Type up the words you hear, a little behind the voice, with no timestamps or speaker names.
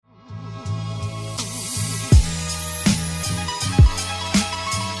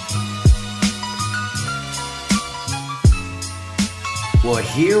Well,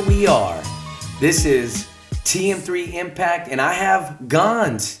 here we are. This is TM3 Impact, and I have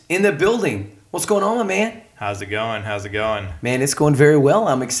Gons in the building. What's going on, man? How's it going? Man, it's going very well.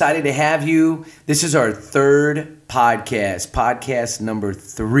 I'm excited to have you. This is our third podcast number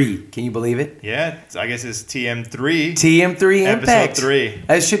 3. Can you believe it? Yeah, I guess it's TM3. TM3 Impact. Episode 3.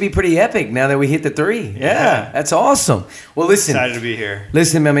 That should be pretty epic now that we hit the 3. Yeah, that's awesome. Well, listen. Excited to be here.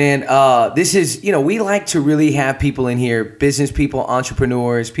 Listen, my man, this is, we like to really have people in here, business people,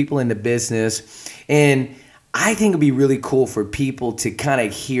 entrepreneurs, people in the business. And I think it'd be really cool for people to kind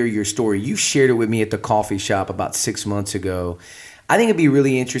of hear your story. You shared it with me at the coffee shop about 6 months ago. I think it'd be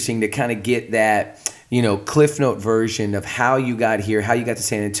really interesting to kind of get that, Cliff Note version of how you got here, how you got to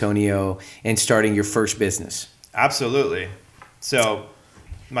San Antonio and starting your first business. Absolutely. So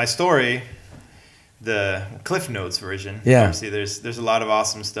my story, the Cliff Notes version, obviously there's a lot of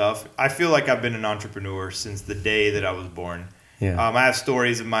awesome stuff. I feel like I've been an entrepreneur since the day that I was born. Yeah. I have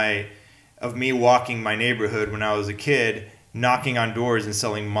stories of me walking my neighborhood when I was a kid, knocking on doors and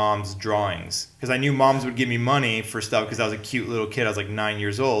selling mom's drawings. Because I knew moms would give me money for stuff because I was a cute little kid. I was like 9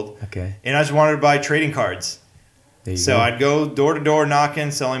 years old. Okay. And I just wanted to buy trading cards. So I'd go door to door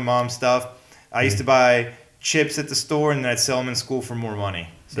knocking, selling mom stuff. I used to buy chips at the store and then I'd sell them in school for more money.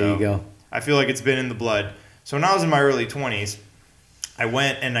 So there you go. I feel like it's been in the blood. So when I was in my early 20s, I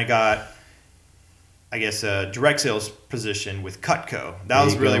went and I got, I guess, a direct sales position with Cutco. That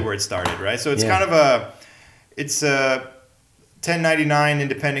was really where it started, right? So it's kind of a 1099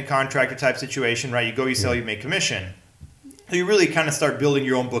 independent contractor type situation, right? You go, you sell, you make commission. So you really kind of start building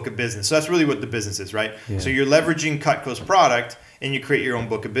your own book of business. So that's really what the business is, right? Yeah. So you're leveraging Cutco's product and you create your own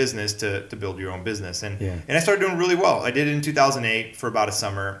book of business to build your own business. And I started doing really well. I did it in 2008 for about a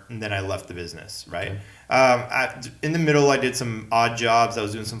summer and then I left the business, right? Okay. In the middle, I did some odd jobs. I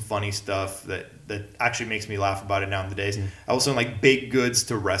was doing some funny stuff that actually makes me laugh about it nowadays. I was selling like baked goods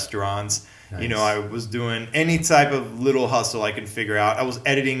to restaurants. Nice. I was doing any type of little hustle I could figure out. I was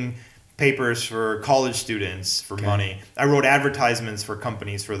editing papers for college students for money. I wrote advertisements for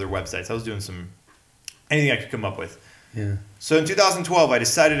companies for their websites. I was doing anything I could come up with. Yeah. So in 2012, I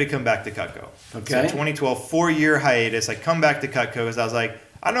decided to come back to Cutco. Okay. So in 2012, 4-year hiatus, I come back to Cutco because I was like,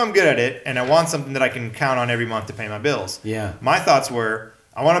 I know I'm good at it, and I want something that I can count on every month to pay my bills. Yeah. My thoughts were,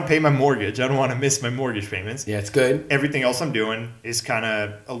 I want to pay my mortgage. I don't want to miss my mortgage payments. Yeah, it's good. Everything else I'm doing is kind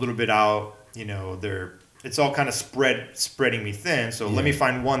of a little bit out. It's all kind of spreading me thin. So let me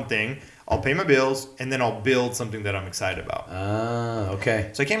find one thing. I'll pay my bills, and then I'll build something that I'm excited about. Ah, okay.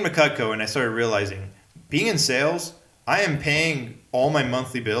 So I came to Cutco, and I started realizing, being in sales, I am paying all my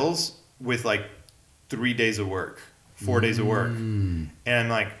monthly bills with like 3 days of work, 4 days of work. And I'm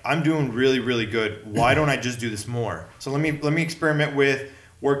like, I'm doing really, really good. Why don't I just do this more? So let me experiment with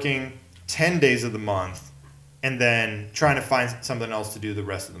working 10 days of the month and then trying to find something else to do the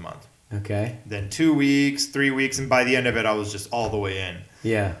rest of the month. Okay. Then 2 weeks, 3 weeks, and by the end of it, I was just all the way in.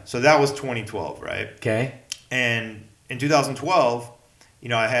 Yeah. So that was 2012, right? Okay. And in 2012,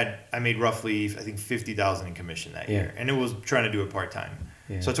 I made roughly, I think, $50,000 in commission that year, and it was trying to do it part time.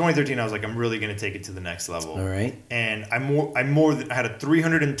 Yeah. So 2013, I was like, I'm really going to take it to the next level. All right. And I had a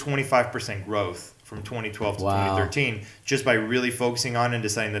 325% growth from 2012 to 2013 just by really focusing on and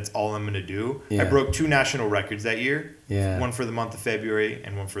deciding that's all I'm going to do. Yeah. I broke 2 national records that year. Yeah. One for the month of February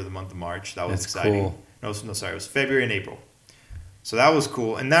and one for the month of March. That was exciting. Cool. No, sorry, it was February and April. So that was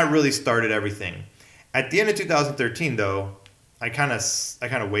cool, and that really started everything. At the end of 2013, though, I kind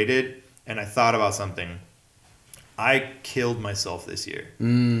of waited and I thought about something. I killed myself this year.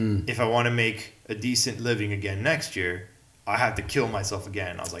 If I want to make a decent living again next year, I have to kill myself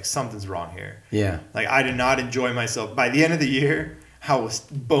again. I was like, something's wrong here. Yeah. Like, I did not enjoy myself. By the end of the year, I was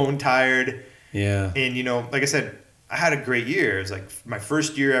bone tired. Yeah. And, like I said, I had a great year. It was like my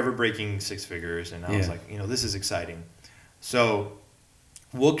first year ever breaking 6 figures. And I was like, this is exciting. So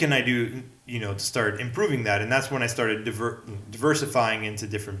what can I do, to start improving that? And that's when I started diversifying into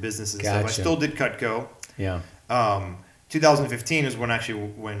different businesses and stuff. I still did Cutco. Yeah. 2015 is when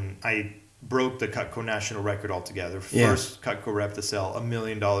I broke the Cutco national record altogether. First Cutco rep to sell $1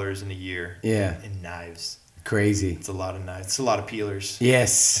 million in a year in knives. Crazy. It's a lot of knives. It's a lot of peelers.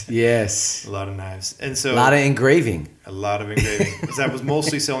 Yes. A lot of knives. And so a lot of engraving. Because I was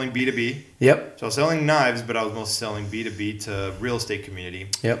mostly selling B2B. Yep. So I was selling knives, but I was mostly selling B2B to real estate community.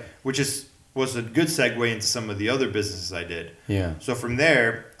 Yep. Which was a good segue into some of the other businesses I did. Yeah. So from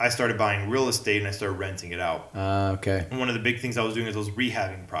there, I started buying real estate and I started renting it out. Okay. And one of the big things I was doing is I was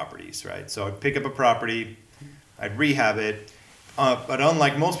rehabbing properties, right? So I'd pick up a property, I'd rehab it, but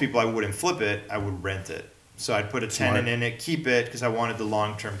unlike most people, I wouldn't flip it, I would rent it. So I'd put a tenant in it, keep it, because I wanted the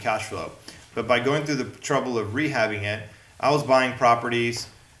long-term cash flow. But by going through the trouble of rehabbing it, I was buying properties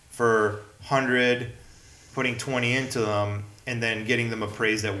for 100, putting 20 into them, and then getting them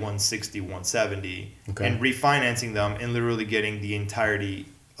appraised at 160, 170, and refinancing them and literally getting the entirety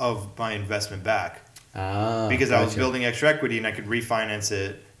of my investment back. Because I was building extra equity and I could refinance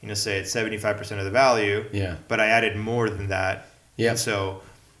it, say at 75% of the value. Yeah. But I added more than that. Yeah. And so,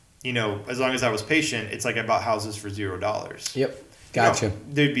 as long as I was patient, it's like I bought houses for $0. Yep. Gotcha.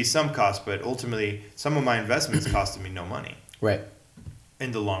 There'd be some cost, but ultimately some of my investments costed me no money. Right.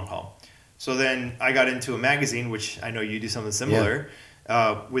 In the long haul. So then I got into a magazine, which I know you do something similar,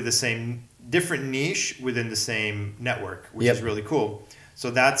 with the same different niche within the same network, which is really cool. So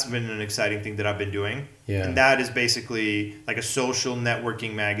that's been an exciting thing that I've been doing. Yeah. And that is basically like a social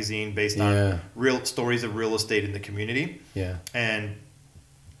networking magazine based on real stories of real estate in the community. Yeah. And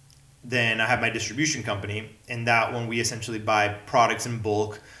then I have my distribution company, and that one we essentially buy products in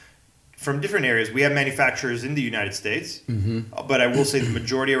bulk from different areas. We have manufacturers in the United States, but I will say the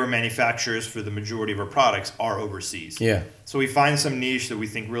majority of our manufacturers for the majority of our products are overseas. Yeah. So we find some niche that we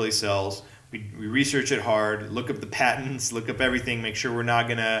think really sells. We research it hard, look up the patents, look up everything, make sure we're not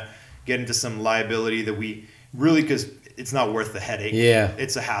going to get into some liability that we really, because it's not worth the headache. Yeah.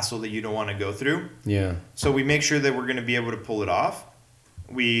 It's a hassle that you don't want to go through. Yeah. So we make sure that we're going to be able to pull it off.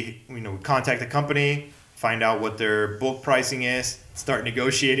 We contact the company, find out what their bulk pricing is, start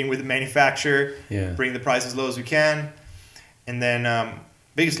negotiating with the manufacturer, bring the price as low as we can. And then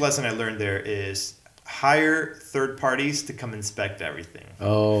biggest lesson I learned there is hire third parties to come inspect everything.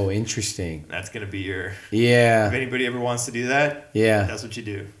 Oh, interesting. That's going to be your... Yeah. If anybody ever wants to do that, that's what you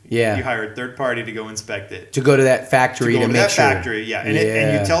do. Yeah. You hire a third party to go inspect it. To go to that factory to make sure. Factory, yeah.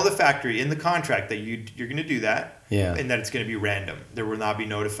 And you tell the factory in the contract that you're going to do that. Yeah. And that it's going to be random. They will not be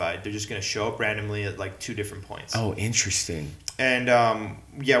notified. They're just going to show up randomly at like 2 different points. Oh, interesting. And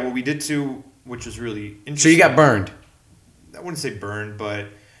what we did too, which was really interesting. So you got burned. I wouldn't say burned, but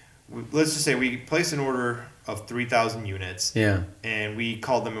let's just say we placed an order of 3,000 units. Yeah. And we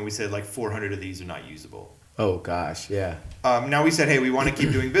called them and we said like 400 of these are not usable. Oh gosh, yeah. Now we said, hey, we want to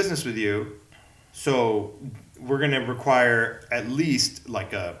keep doing business with you, so we're going to require at least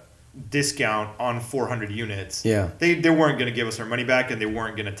like a discount on 400 units. Yeah. They weren't going to give us our money back, and they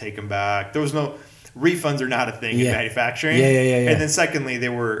weren't going to take them back. There was no refunds are not a thing in manufacturing. Yeah. And then secondly,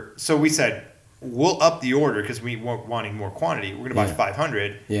 so we said, we'll up the order because we weren't wanting more quantity. We're going to buy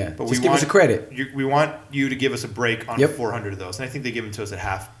 500. Yeah. But just give us a credit. We want you to give us a break on 400 of those. And I think they give them to us at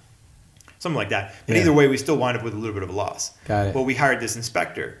half. Something like that. But either way, we still wind up with a little bit of a loss. Got it. But we hired this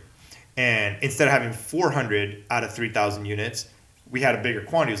inspector. And instead of having 400 out of 3,000 units, we had a bigger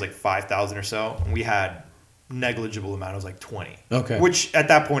quantity. It was like 5,000 or so. And we had negligible amount. It was like 20. Okay. Which at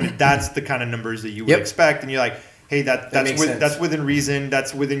that point, that's the kind of numbers that you would expect. And you're like, hey, that's within reason.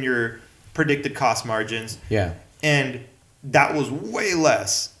 That's within your predicted cost margins. Yeah. And that was way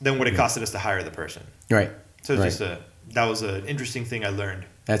less than what it costed us to hire the person. Right. So it's that was an interesting thing I learned.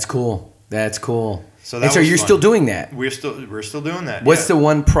 That's cool. That's cool. So you're still doing that. We're still doing that. What's the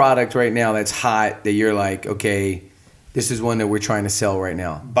one product right now that's hot that you're like, okay, this is one that we're trying to sell right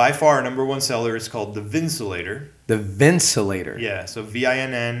now? By far, our number one seller is called the Vinsulator. The Vinsulator. Yeah. So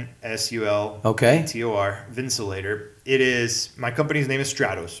VINNSUL. Okay. TOR. Vinsulator. It is, my company's name is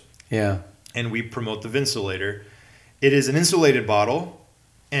Stratos. Yeah. And we promote the Vinsulator. It is an insulated bottle,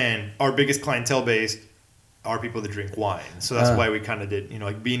 and our biggest clientele base are people that drink wine. So that's why we kind of did,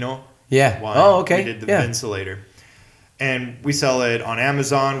 like Vino. Yeah. Wine. Oh, okay. We did the Vinsulator. And we sell it on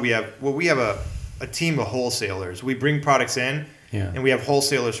Amazon. We have a team of wholesalers. We bring products in, and we have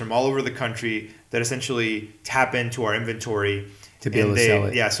wholesalers from all over the country that essentially tap into our inventory. To be able to sell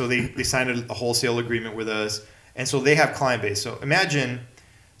it. Yeah, so they signed a wholesale agreement with us. And so they have client base. So imagine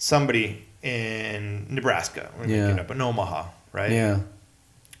somebody in Nebraska, in Omaha, right? Yeah.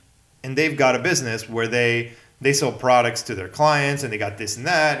 And they've got a business where they sell products to their clients, and they got this and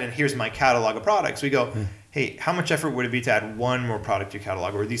that, and here's my catalog of products. We go, hey, how much effort would it be to add one more product to your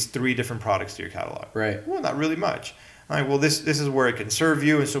catalog, or these 3 different products to your catalog? Right. Well, not really much. I'm like, well, this is where it can serve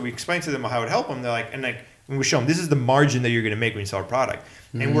you. And so we explain to them how it would help them. They're like, when we show them, this is the margin that you're going to make when you sell a product.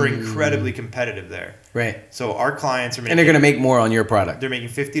 And we're incredibly competitive there. Right. So our clients are making... And they're going to make more on your product. They're making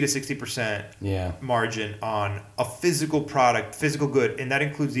 50 to 60% margin on a physical product, physical good. And that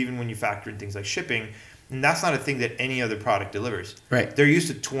includes even when you factor in things like shipping. And that's not a thing that any other product delivers. Right. They're used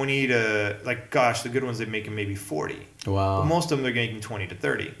to 20 to, the good ones, they make them maybe 40. Wow. But most of them, they're making 20 to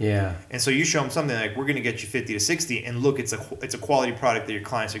 30. Yeah. And so you show them something like, we're going to get you 50 to 60. And look, it's a quality product that your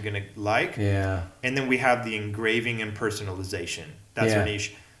clients are going to like. Yeah. And then we have the engraving and personalization. That's our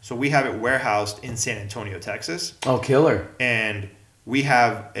niche. So we have it warehoused in San Antonio, Texas. Oh, killer. And we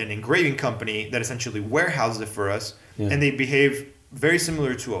have an engraving company that essentially warehouses it for us. and they behave very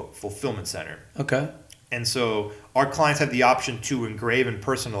similar to a fulfillment center. Okay. And so our clients have the option to engrave and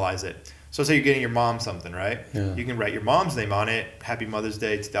personalize it. So say you're getting your mom something, right? Yeah. You can write your mom's name on it. Happy Mother's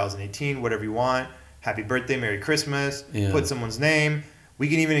Day 2018, whatever you want. Happy birthday, Merry Christmas. Yeah. Put someone's name. We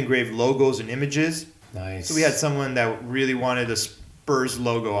can even engrave logos and images. Nice. So we had someone that really wanted a Spurs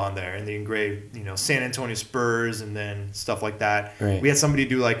logo on there, and they engraved, San Antonio Spurs and then stuff like that. Right. We had somebody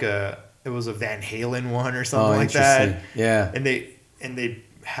do it was a Van Halen one or something like that. Yeah. And they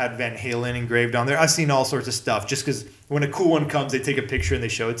had Van Halen engraved on there. I've seen all sorts of stuff just because when a cool one comes, they take a picture and they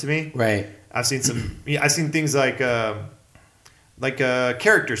show it to me. Right. I've seen things like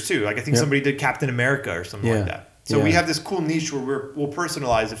characters too. Like I think somebody did Captain America or something like that. So we have this cool niche where we'll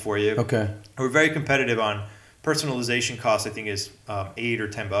personalize it for you. Okay. We're very competitive on personalization costs. I think is $8 or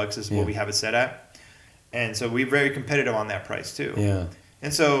 $10 is what we have it set at, and so we're very competitive on that price too. Yeah.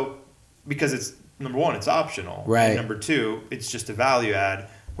 And so because it's number one, it's optional. Right. And number two, it's just a value add.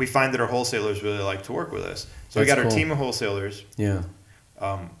 We find that our wholesalers really like to work with us. So we That's got our cool. team of wholesalers. Yeah.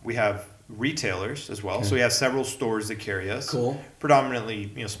 We have retailers as well. Okay. So we have several stores that carry us. Cool.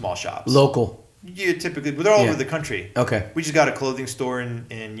 Predominantly, small shops. Local. Yeah, typically, but they're all over the country. Okay. We just got a clothing store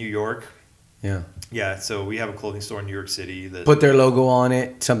in New York. Yeah. Yeah, so we have a clothing store in New York City that Put their logo on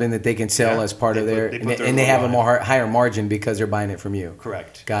it, something that they can sell as part of they their, put their and they logo have a on more higher margin because they're buying it from you.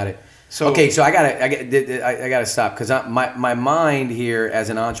 correct. Got it. So Okay, so I gotta stop because my mind here as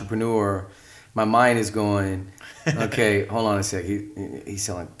an entrepreneur, my mind is going. Okay, hold on a sec. He's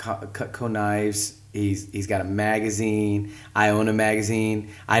selling Cutco knives. He's got a magazine. I own a magazine.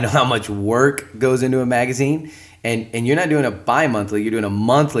 I know how much work goes into a magazine, and you're not doing a bi-monthly. You're doing a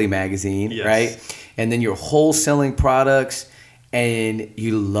monthly magazine, Yes. right? And then you're wholesaling products, and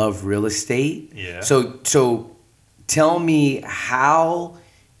you love real estate. Yeah. So tell me how.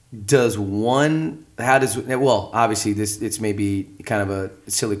 Obviously it's maybe kind of a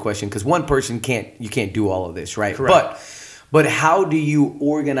silly question because one person you can't do all of this, right? Correct. But how do you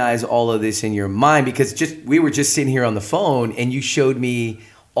organize all of this in your mind? Because we were just sitting here on the phone and you showed me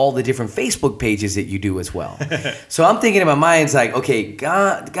all the different Facebook pages that you do as well. So I'm thinking in my mind, it's like, okay,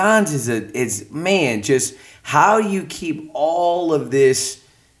 Gonz just how do you keep all of this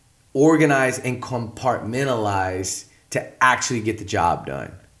organized and compartmentalized to actually get the job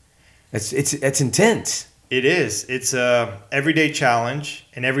done? It's intense. It is. It's a everyday challenge,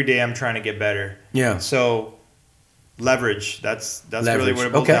 and every day I'm trying to get better. Yeah. So leverage. That's Leverage. really what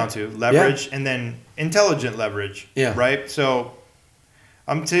it boils Okay. down to. Leverage, and then intelligent leverage. Yeah. Right. So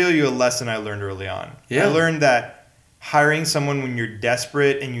I'm telling you a lesson I learned early on. Yeah. I learned that hiring someone when you're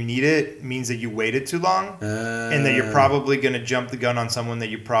desperate and you need it means that you waited too long, and that you're probably going to jump the gun on someone that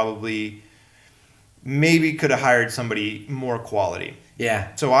you probably maybe could have hired somebody more quality.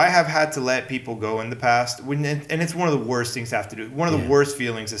 Yeah. So I have had to let people go in the past, and it's one of the worst things to have to do. One of the worst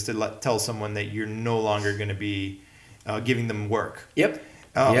feelings is to tell someone that you're no longer going to be giving them work. Yep.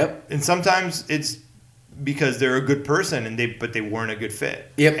 And sometimes it's because they're a good person but they weren't a good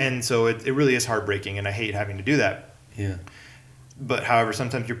fit. Yep. And so it really is heartbreaking, and I hate having to do that. Yeah. But however,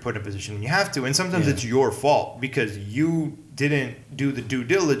 sometimes you're put in a position when you have to, and sometimes it's your fault because you didn't do the due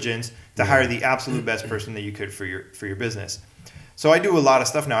diligence to hire the absolute best person that you could for your business. So I do a lot of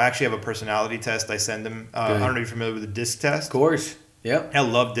stuff now. I actually have a personality test I send them. I don't know if you're familiar with the DISC test. Of course. Yep. I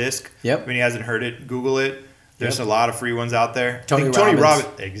love DISC. Yep. When he hasn't heard it, Google it. There's a lot of free ones out there. Tony Robbins.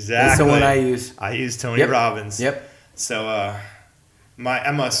 Robbins. Exactly. That's the one I use. I use Tony Robbins. Yep. So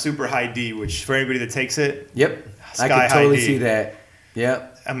I'm a super high D, which for anybody that takes it. Yep. Sky I can high totally D. see that.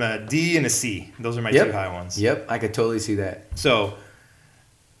 Yep. I'm a D and a C. Those are my two high ones. Yep. I could totally see that. So,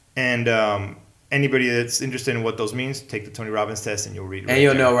 and anybody that's interested in what those means, take the Tony Robbins test and you'll read it. And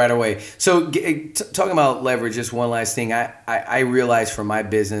you'll know right away. So talking about leverage, just one last thing. I realized for my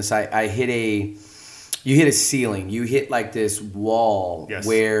business, I hit you hit a ceiling. You hit like this wall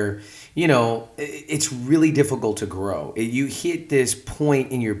where, it's really difficult to grow. You hit this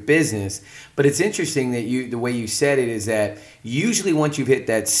point in your business, but it's interesting that the way you said it is that usually once you've hit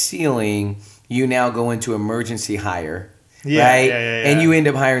that ceiling, you now go into emergency hire. Yeah, right? yeah. And you end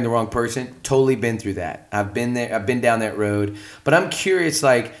up hiring the wrong person. Totally been through that. I've been there. I've been down that road. But I'm curious,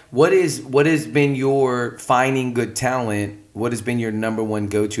 like, what has been your finding good talent? What has been your number one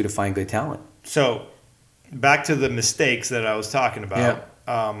go-to to find good talent? So, back to the mistakes that I was talking about.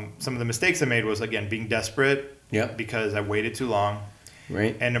 Some of the mistakes I made was, again, being desperate because I waited too long.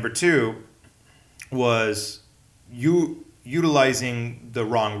 Right. And number two was utilizing the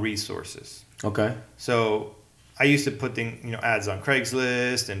wrong resources. Okay. So I used to put ads on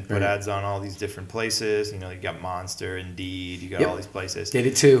Craigslist and put ads on all these different places. You got Monster, Indeed, you got all these places. Did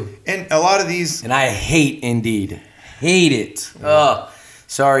it too. And a lot of these... And I hate Indeed. hate it. Oh,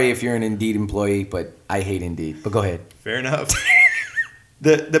 sorry if you're an Indeed employee, but I hate Indeed. But go ahead. Fair enough.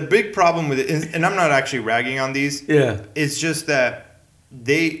 The big problem with it, and I'm not actually ragging on these. Yeah. It's just that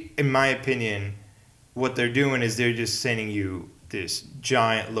they, in my opinion, what they're doing is they're just sending you this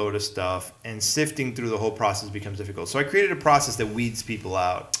giant load of stuff, and sifting through the whole process becomes difficult. So I created a process that weeds people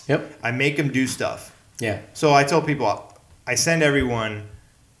out. Yep. I make them do stuff. Yeah. So I tell people, I send everyone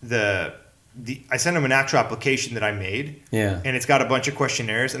I send them an actual application that I made. Yeah. And it's got a bunch of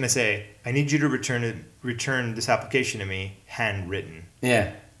questionnaires, and I say, I need you to return this application to me handwritten.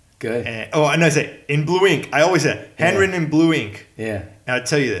 Yeah. Good. And I say in blue ink. I always say handwritten in blue ink. Yeah. And I'll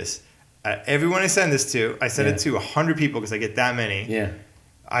tell you this. Everyone I send this to, I send it to 100 people because I get that many. Yeah.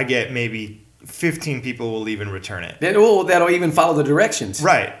 I get maybe 15 people will even return it. That'll even follow the directions.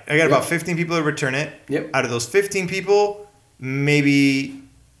 Right. I got about 15 people that return it. Yep. Out of those 15 people, maybe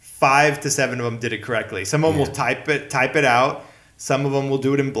 5 to 7 of them did it correctly. Some of them will type it out. Some of them will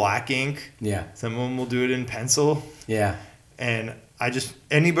do it in black ink. Yeah. Some of them will do it in pencil. Yeah. And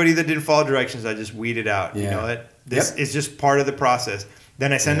anybody that didn't follow directions, I just weeded out. Yeah. You know what? This is just part of the process.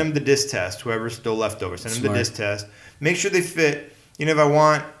 Then I send them the disc test, whoever's still left over. Send them the disc test. Make sure they fit. You know, if I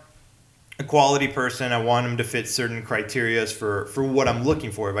want a quality person, I want them to fit certain criteria for what I'm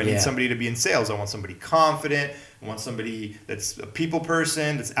looking for. If I need somebody to be in sales, I want somebody confident. I want somebody that's a people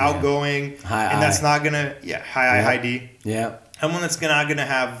person, that's outgoing. That's not going to, high D. Yeah. Someone that's not going to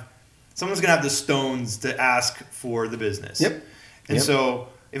have, someone's going to have the stones to ask for the business. Yep. And so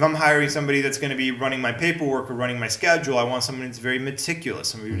if I'm hiring somebody that's going to be running my paperwork or running my schedule, I want somebody that's very meticulous,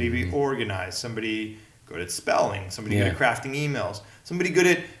 somebody to be organized, somebody good at spelling, somebody good at crafting emails, somebody good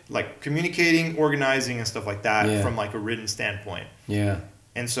at like communicating, organizing, and stuff like that from like a written standpoint. Yeah.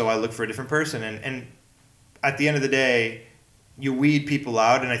 And so I look for a different person. And at the end of the day, you weed people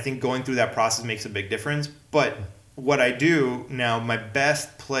out, and I think going through that process makes a big difference. But what I do now, my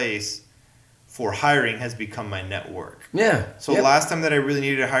best place for hiring has become my network. Yeah. So last time that I really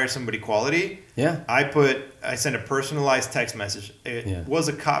needed to hire somebody quality, I sent a personalized text message. It was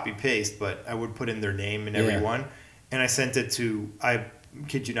a copy paste, but I would put in their name and everyone, and I sent it to, I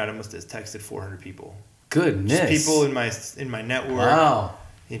kid you not, I must have texted 400 people. Goodness. Just people in my network. Wow.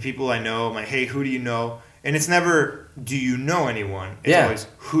 And people I know. Hey, who do you know? And it's never, do you know anyone? It's always,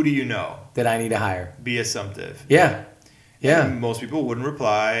 who do you know? That I need to hire. Be assumptive. Yeah. Yeah. And most people wouldn't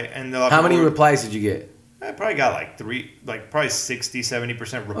reply. And how many replies did you get? I probably got probably 60,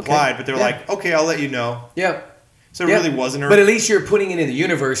 70% replied. But they're like, okay, I'll let you know. Yeah. So it really wasn't. But at least you're putting it in the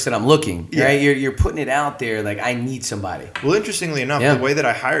universe that I'm looking, right? You're putting it out there like, I need somebody. Well, interestingly enough, the way that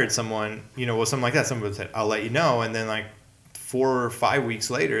I hired someone, was something like that. Someone said, I'll let you know. And then like 4 or 5 weeks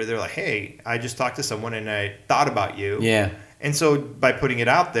later, they're like, hey, I just talked to someone and I thought about you. Yeah. And so by putting it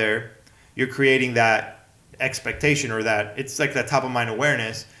out there, you're creating that expectation, or that it's like that top of mind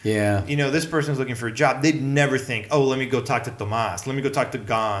awareness. Yeah. This person's looking for a job. They'd never think, oh, let me go talk to Tomas. Let me go talk to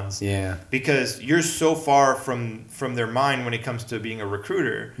Gons. Yeah. Because you're so far from their mind when it comes to being a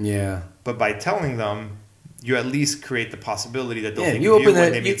recruiter. Yeah. But by telling them, you at least create the possibility that they'll think of you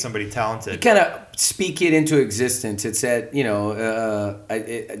when they meet somebody talented. You kind of speak it into existence. It's that,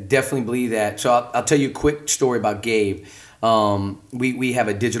 I definitely believe that. So I'll tell you a quick story about Gabe. We have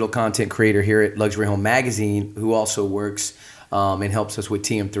a digital content creator here at Luxury Home Magazine who also works and helps us with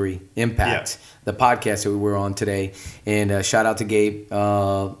TM3 Impact, the podcast that we were on today. And shout out to Gabe,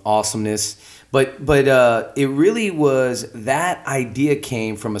 awesomeness. But it really was, that idea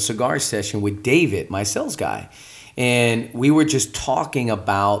came from a cigar session with David, my sales guy. And we were just talking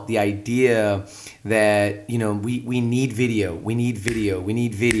about the idea that, we need video. We need video. We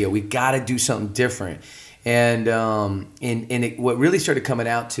need video. We've got to do something different. And what really started coming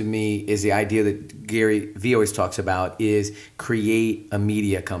out to me is the idea that Gary Vee always talks about is create a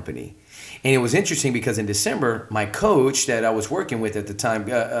media company. And it was interesting because in December, my coach that I was working with at the time,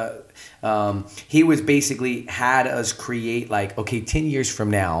 he was basically had us create 10 years from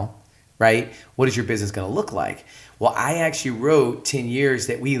now, right? What is your business going to look like? Well, I actually wrote 10 years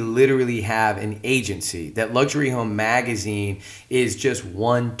that we literally have an agency, that Luxury Home Magazine is just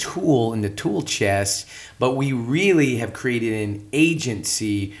one tool in the tool chest, but we really have created an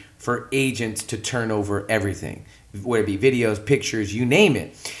agency for agents to turn over everything, whether it be videos, pictures, you name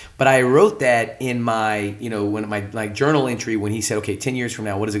it. But I wrote that in my, when my journal entry when he said, okay, 10 years from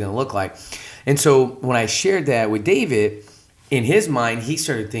now, what is it going to look like? And so when I shared that with David, in his mind, he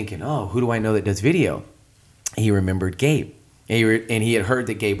started thinking, oh, who do I know that does video? He remembered Gabe, and he had heard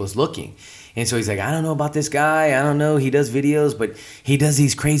that Gabe was looking. And so he's like, I don't know about this guy. I don't know. He does videos, but he does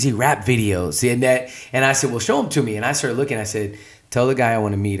these crazy rap videos. And I said, well, show them to me. And I started looking. I said, Tell the guy I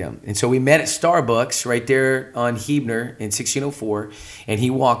want to meet him. And so we met at Starbucks right there on Huebner in 1604. And he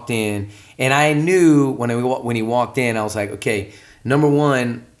walked in. And I knew when he walked in, I was like, okay, number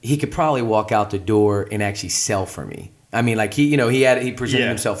one, he could probably walk out the door and actually sell for me. I mean, like he presented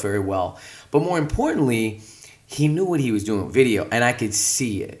himself very well. But more importantly, he knew what he was doing with video, and I could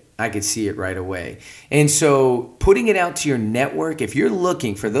see it. I could see it right away. And so putting it out to your network, if you're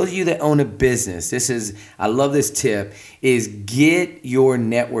looking, for those of you that own a business, I love this tip, is get your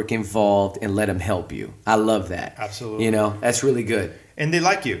network involved and let them help you. I love that. Absolutely. That's really good. And they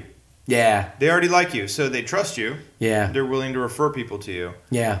like you. Yeah. They already like you, so they trust you. Yeah. They're willing to refer people to you.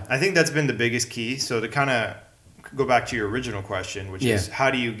 Yeah. I think that's been the biggest key. So to kind of go back to your original question, which is how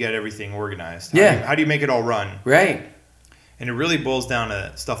do you get everything organized? How do you make it all run? Right. And it really boils down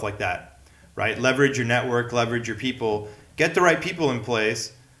to stuff like that, right? Leverage your network, leverage your people, get the right people in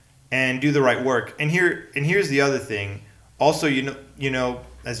place, and do the right work. And here's the other thing. Also, as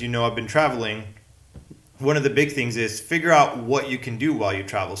you know, I've been traveling. One of the big things is figure out what you can do while you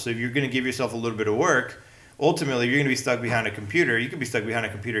travel. So if you're going to give yourself a little bit of work, ultimately you're going to be stuck behind a computer. You could be stuck behind a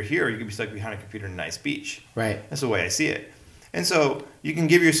computer here, or you could be stuck behind a computer in a nice beach. Right. That's the way I see it. And so you can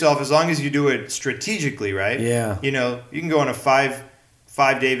give yourself, as long as you do it strategically, right? Yeah. You can go on a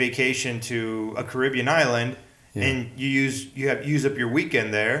five-day vacation to a Caribbean island, and you use up your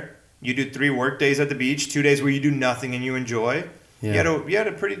weekend there. You do 3 work days at the beach, 2 days where you do nothing and you enjoy. Yeah. You had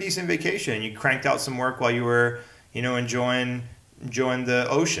a pretty decent vacation. You cranked out some work while you were, enjoying the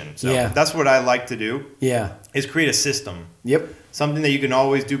ocean. So that's what I like to do. Yeah. Is create a system. Yep. Something that you can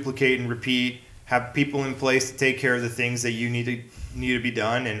always duplicate and repeat. Have people in place to take care of the things that you need to be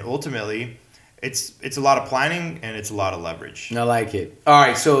done, and ultimately, it's a lot of planning and it's a lot of leverage. I like it. All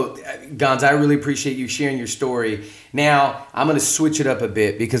right, so Gonz, I really appreciate you sharing your story. Now I'm going to switch it up a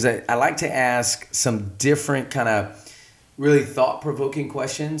bit because I like to ask some different kind of really thought-provoking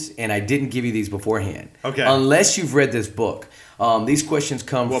questions, and I didn't give you these beforehand. Okay. Unless you've read this book. These questions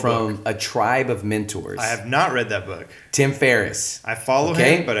come from book? A Tribe of Mentors. I have not read that book. Tim Ferriss. I follow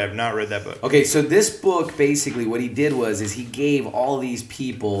him, but I have not read that book. Okay, so this book, basically what he did is he gave all these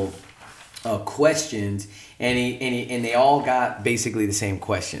people questions, and they all got basically the same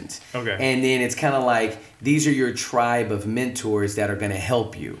questions. Okay. And then it's kind of like, these are your tribe of mentors that are going to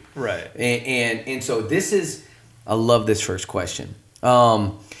help you. Right. And so I love this first question.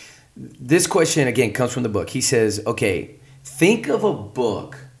 This question, again, comes from the book. He says, okay, think of a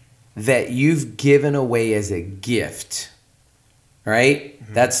book that you've given away as a gift. All right?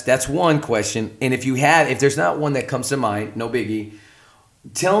 Mm-hmm. That's one question. And if there's not one that comes to mind, no biggie,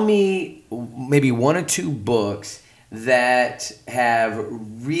 tell me maybe 1 or 2 books that have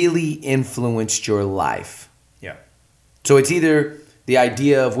really influenced your life. Yeah. So it's either the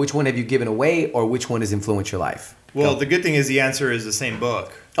idea of which one have you given away or which one has influenced your life. Well, the good thing is the answer is the same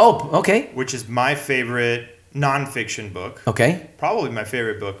book. Oh, okay. Which is my favorite nonfiction book. Okay. Probably my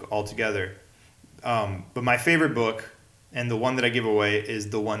favorite book altogether. But my favorite book, and the one that I give away, is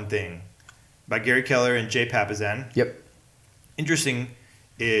The One Thing by Gary Keller and Jay Papasan. Yep. Interesting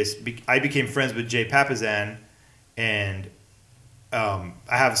is I became friends with Jay Papasan, and I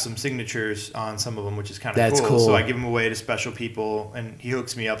have some signatures on some of them, which is kind of cool. So I give them away to special people, and he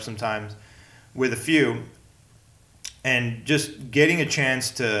hooks me up sometimes with a few. And just getting a chance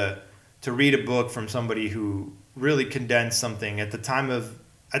to read a book from somebody who really condensed something at the time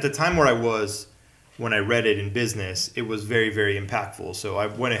where I was when I read it in business, it was very, very impactful. So I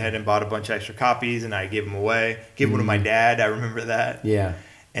went ahead and bought a bunch of extra copies, and I gave them away. Gave one to my dad. I remember that. Yeah.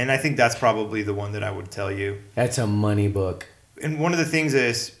 And I think that's probably the one that I would tell you. That's a money book. And one of the things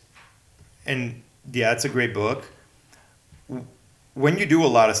is, and yeah, it's a great book. When you do a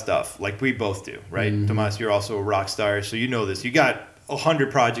lot of stuff, like we both do, right? Mm-hmm. Tomas, you're also a rock star, so you know this. You got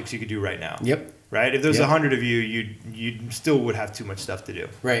 100 projects you could do right now. Yep. Right? If there's 100 of you, you still would have too much stuff to do.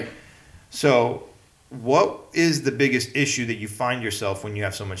 Right. So what is the biggest issue that you find yourself when you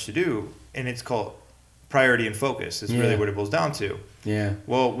have so much to do? And it's called priority and focus. Is really what it boils down to. Yeah.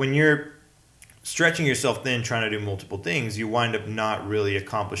 Well, when you're stretching yourself thin trying to do multiple things, you wind up not really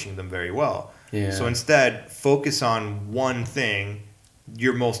accomplishing them very well. Yeah. So instead, focus on one thing,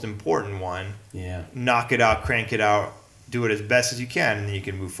 your most important one. Yeah. Knock it out, crank it out, do it as best as you can, and then you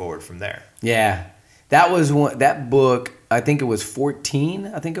can move forward from there. Yeah. That book, I think it was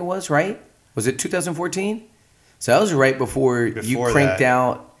 14, right? Was it 2014? So that was right before you cranked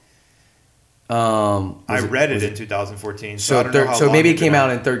out. I read it in 2014. So I don't know how so long maybe it it's came been out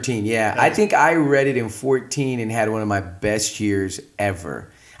in 13. Yeah. I think I read it in 14 and had one of my best years ever.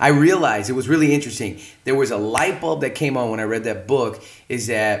 I realized it was really interesting. There was a light bulb that came on when I read that book, is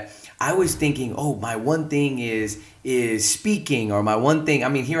that I was thinking, oh, my one thing is speaking, or my one thing. I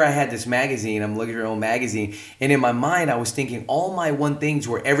mean, here I had this magazine. I'm looking at your own magazine, and in my mind, I was thinking all my one things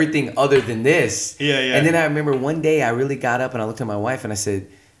were everything other than this. Yeah, yeah. And then I remember one day I really got up and I looked at my wife and I said,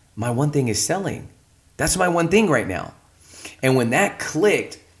 my one thing is selling. That's my one thing right now. And when that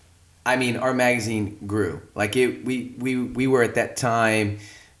clicked, I mean, our magazine grew. Like we were at that time.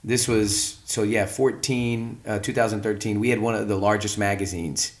 This was 2013. We had one of the largest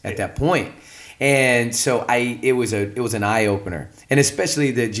magazines at that point. And so it was an eye opener, and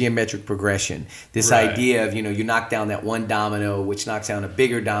especially the geometric progression. This idea of you knock down that one domino, which knocks down a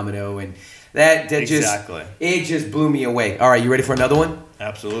bigger domino, and that just blew me away. All right, you ready for another one?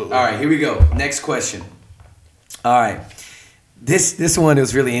 Absolutely. All right, here we go. Next question. All right, this one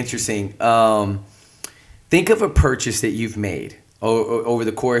is really interesting. Think of a purchase that you've made over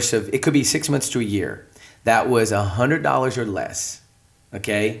the course of, it could be 6 months to a year, that was $100 or less.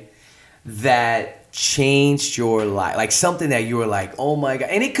 Okay. That changed your life, like something that you were like, oh my God.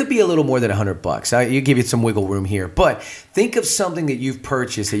 And it could be a little more than $100. You give it some wiggle room here, but think of something that you've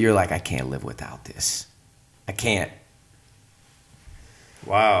purchased that you're like, I can't live without this. I can't.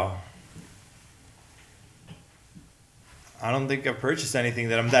 Wow. I don't think I've purchased anything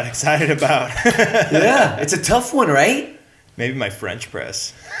that I'm that excited about. Yeah, it's a tough one, right? Maybe my French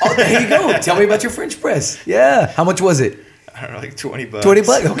press. Oh, there you go. Tell me about your French press. Yeah. How much was it? I don't know, like $20.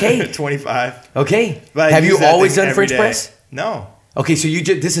 $20, okay. 25. Okay. But have you always done French press? No. Okay, so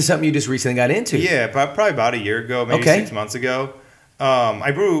this is something you just recently got into. Yeah, probably about a year ago, maybe 6 months ago.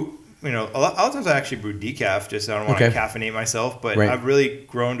 I brew, a lot of times I actually brew decaf, just I don't want to caffeinate myself, but I've really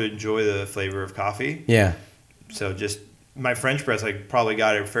grown to enjoy the flavor of coffee. Yeah. So just my French press, I probably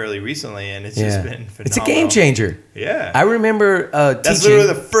got it fairly recently, and it's just been phenomenal. It's a game changer. Yeah. I remember That's teaching.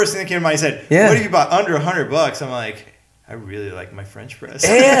 literally the first thing that came to mind. He said, what have you bought under $100? I'm like, I really like my French press.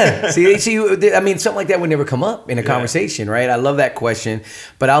 Yeah. See, I mean, something like that would never come up in a conversation, right? I love that question.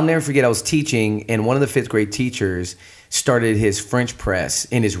 But I'll never forget, I was teaching, and one of the fifth grade teachers started his French press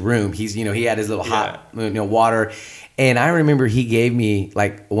in his room. He had his little hot water. And I remember he gave me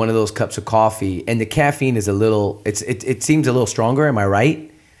like one of those cups of coffee, and the caffeine is it seems a little stronger. Am I right?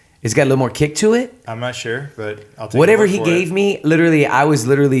 It's got a little more kick to it. I'm not sure, but I'll take whatever he gave me. Literally, I was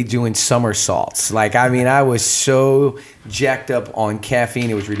literally doing somersaults. Like, I mean, I was so jacked up on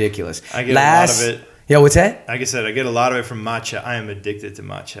caffeine, it was ridiculous. I get a lot of it. Yeah, what's that? Like I said, I get a lot of it from matcha. I am addicted to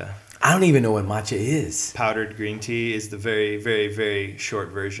matcha. I don't even know what matcha is. Powdered green tea is the very, very, very short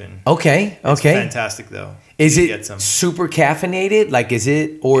version. Okay. It's fantastic, though. Is it super caffeinated? Like, is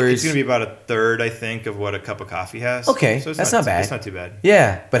it, or it's going to be about a third, I think, of what a cup of coffee has. Okay, so that's not bad. It's not too bad.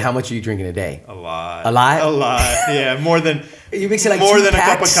 Yeah, but how much are you drinking a day? A lot. A lot? A lot. Yeah, more than you mix it like more 2 than packs?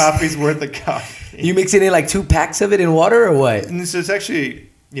 a cup of coffee's worth of coffee. You mix it in like 2 packs of it in water, or what? And so it's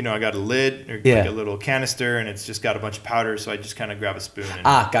actually, I got a lid or like a little canister, and it's just got a bunch of powder. So I just kind of grab a spoon. And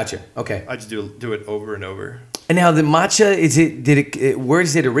gotcha. Okay. I just do it over and over. And now the matcha, where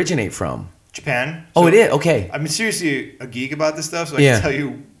does it originate from? Japan. Oh, it is? Okay. I'm seriously a geek about this stuff, so I can tell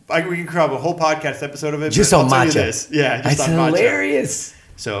you, we can grab a whole podcast episode of it. Just on matcha. This. Yeah, just That's on matcha. hilarious.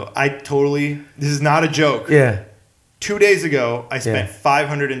 So this is not a joke. Yeah. 2 days ago, I spent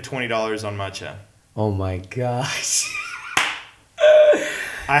 $520 on matcha. Oh my gosh.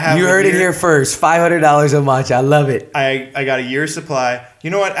 You heard it here first. $500 on matcha. I love it. I got a year's supply.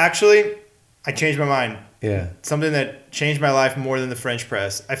 You know what? Actually, I changed my mind. Yeah. Something that changed my life more than the French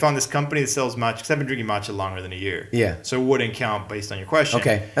press. I found this company that sells matcha, because I've been drinking matcha longer than a year. Yeah. So it wouldn't count based on your question.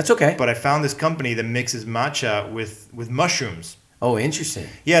 Okay. That's okay. But I found this company that mixes matcha with mushrooms. Oh, interesting.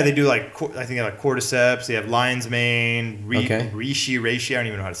 Yeah, they do I think they have cordyceps, they have lion's mane, reishi, I don't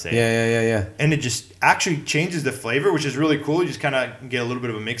even know how to say it. Yeah. And it just actually changes the flavor, which is really cool. You just kind of get a little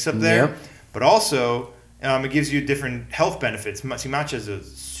bit of a mix up there. Yep. But also, it gives you different health benefits. See, matcha is a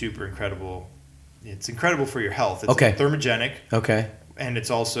super incredible. It's incredible for your health. It's thermogenic. Okay. And it's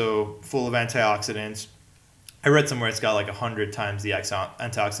also full of antioxidants. I read somewhere it's got like 100 times the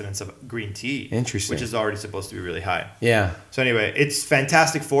antioxidants of green tea. Interesting. Which is already supposed to be really high. Yeah. So anyway, it's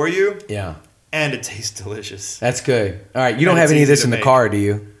fantastic for you. Yeah. And it tastes delicious. That's good. All right. You don't have any of this in the car, do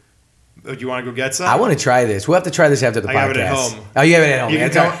you? Do you want to go get some? I want to try this. We'll have to try this after the podcast. I have it at home. Oh, you have it at home.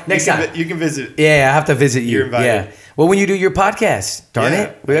 Next time. You can visit. Yeah, I have to visit you. You're invited. Yeah. Well, when you do your podcast, darn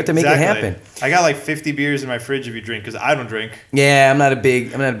it, we have to make it happen. I got like 50 beers in my fridge if you drink, because I don't drink. Yeah, I'm not a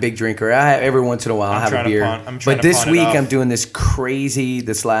big drinker. Every once in a while I'll have a beer. But this week I'm doing this crazy.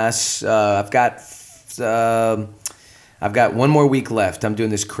 I've got one more week left. I'm doing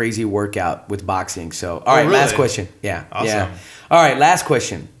this crazy workout with boxing. So, all right, last question. Yeah. Awesome. Yeah. All right, last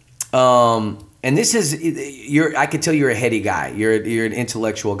question. and this is I could tell you're a heady guy. You're an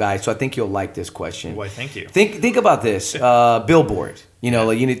intellectual guy, so I think you'll like this question. Why, thank you. Think about this. Billboard. You know,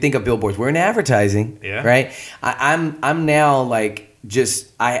 like you need to think of billboards. We're in advertising, right? I'm now like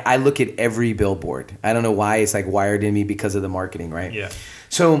I look at every billboard. I don't know why it's like wired in me because of the marketing, right? Yeah.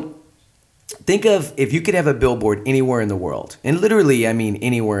 So think of if you could have a billboard anywhere in the world, and literally, I mean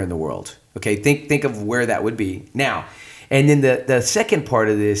anywhere in the world. Okay, think of where that would be now. And then the second part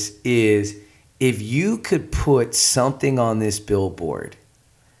of this is if you could put something on this billboard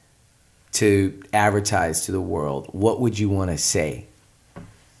to advertise to the world, what would you want to say?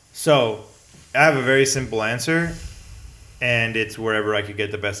 So I have a very simple answer, and it's wherever I could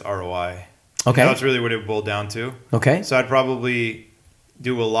get the best ROI. Okay. That's really what it boiled down to. Okay. So I'd probably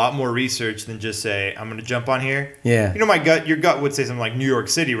do a lot more research than just say, I'm going to jump on here. Yeah. You know, your gut would say something like New York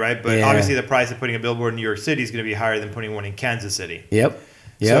City, right? But obviously the price of putting a billboard in New York City is going to be higher than putting one in Kansas City. Yep.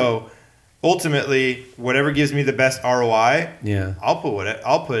 So ultimately, whatever gives me the best ROI, I'll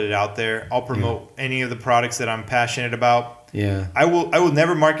put it out there. I'll promote any of the products that I'm passionate about. Yeah. I will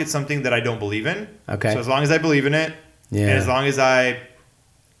never market something that I don't believe in. Okay. So as long as I believe in it, and as long as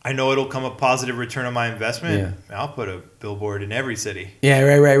I know it'll come a positive return on my investment, I'll put a billboard in every city. Yeah,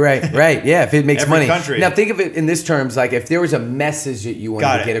 right. Yeah, if it makes every money. Country. Now think of it in this terms, like if there was a message that you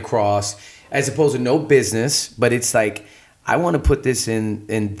wanted to get across, as opposed to no business, but it's like, I want to put this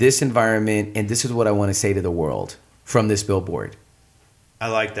in this environment, and this is what I want to say to the world from this billboard. I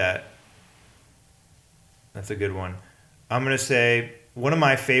like that. That's a good one. I'm going to say one of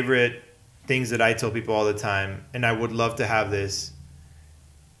my favorite things that I tell people all the time, and I would love to have this,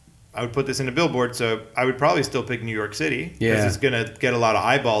 I would put this in a billboard, so I would probably still pick New York City because it's going to get a lot of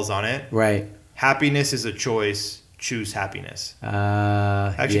eyeballs on it. Right. Happiness is a choice. Choose happiness.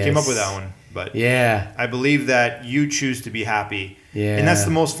 I actually came up with that one, but I believe that you choose to be happy. Yeah. And that's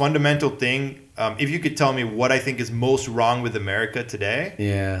the most fundamental thing. If you could tell me what I think is most wrong with America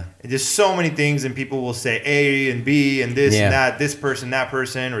today, there's so many things, and people will say A and B and this and that, this person, that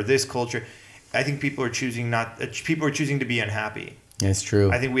person, or this culture. I think people are choosing to be unhappy. That's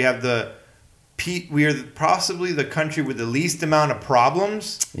true. I think we have we are possibly the country with the least amount of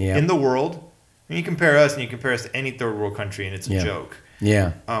problems in the world. And you compare us to any third world country, and it's a joke.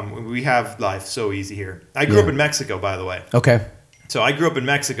 Yeah. We have life so easy here. I grew up in Mexico, by the way. Okay. So I grew up in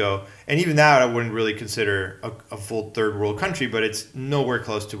Mexico, and even that I wouldn't really consider a full third world country, but it's nowhere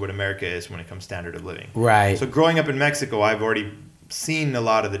close to what America is when it comes to standard of living. Right. So growing up in Mexico, I've already seen a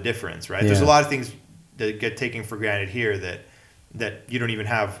lot of the difference, right? There's a lot of things that get taken for granted here that you don't even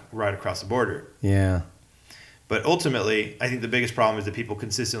have right across the border. Yeah. But ultimately, I think the biggest problem is that people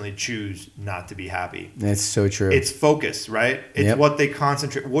consistently choose not to be happy. That's so true. It's focus, right? It's what they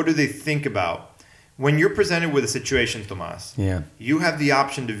concentrate. What do they think about? When you're presented with a situation, Tomas, you have the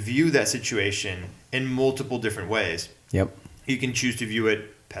option to view that situation in multiple different ways. Yep. You can choose to view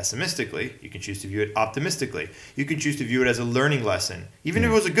it pessimistically. You can choose to view it optimistically. You can choose to view it as a learning lesson. Even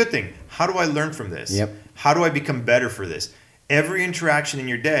if it was a good thing, how do I learn from this? Yep. How do I become better for this? Every interaction in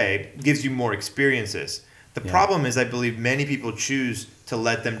your day gives you more experiences. The problem is, I believe many people choose to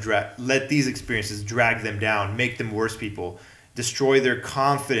let these experiences drag them down, make them worse people, destroy their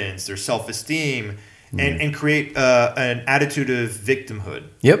confidence, their self-esteem, and create an attitude of victimhood.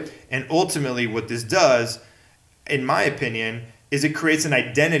 Yep. And ultimately, what this does, in my opinion, is it creates an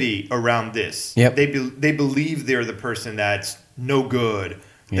identity around this. Yep. They believe they're the person that's no good,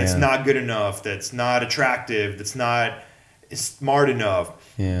 that's not good enough, that's not attractive, that's not smart enough.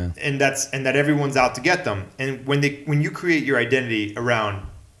 Yeah. And that everyone's out to get them. And when you create your identity around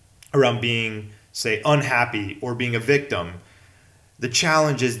being, say, unhappy or being a victim, the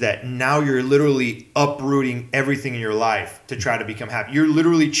challenge is that now you're literally uprooting everything in your life to try to become happy. You're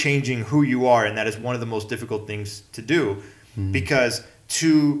literally changing who you are, and that is one of the most difficult things to do, because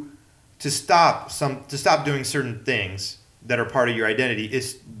to stop doing certain things that are part of your identity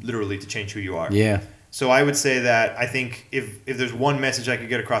is literally to change who you are. Yeah. So I would say that I think if there's one message I could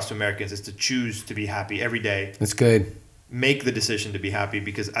get across to Americans, is to choose to be happy every day. That's good. Make the decision to be happy,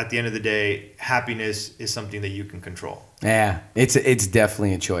 because at the end of the day, happiness is something that you can control. Yeah, it's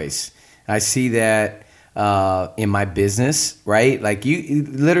definitely a choice. I see that in my business, right? Like you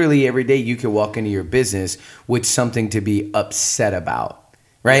literally every day you can walk into your business with something to be upset about,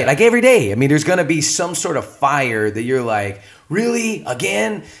 right? Yeah. Like every day. I mean, there's going to be some sort of fire that you're like, really?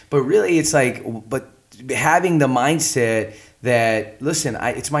 Again? But really it's like, but having the mindset that, listen,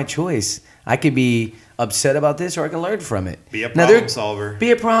 it's my choice. I could be upset about this, or I can learn from it. Be a problem solver.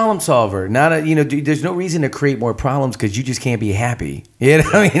 Be a problem solver. Not there's no reason to create more problems because you just can't be happy. You know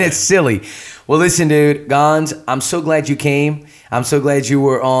what I mean? It's silly. Well, listen, dude, Gons, I'm so glad you came. I'm so glad you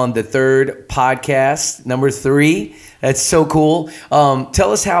were on the third podcast, number 3. That's so cool.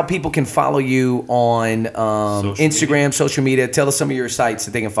 Tell us how people can follow you on Instagram, social media. Tell us some of your sites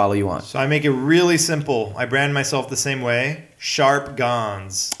that they can follow you on. So I make it really simple. I brand myself the same way. Sharp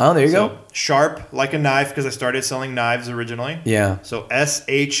Gons. Oh, there you go. Sharp like a knife, because I started selling knives originally. Yeah. So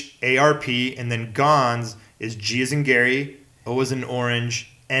SHARP, and then Gons is G as in Gary, O as in orange,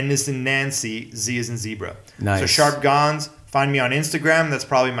 N as in Nancy, Z as in zebra. Nice. So Sharp Gons. Find me on Instagram. That's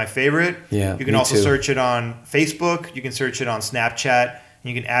probably my favorite. Yeah, you can also search it on Facebook. You can search it on Snapchat.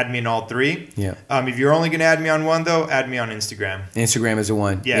 You can add me in all 3. Yeah. If you're only going to add me on one, though, add me on Instagram. Instagram is the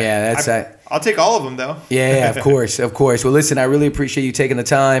one. Yeah. I'll take all of them, though. Yeah, of course. Well, listen, I really appreciate you taking the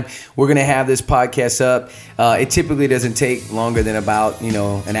time. We're going to have this podcast up. It typically doesn't take longer than about,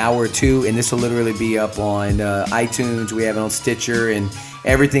 an hour or 2, and this will literally be up on iTunes. We have it on Stitcher and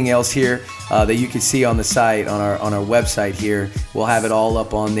everything else here that you can see on the site, on our website here. We'll have it all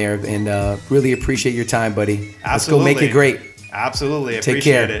up on there, and really appreciate your time, buddy. Absolutely. Let's go make it great. Absolutely. Take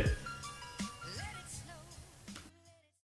care. Appreciate it.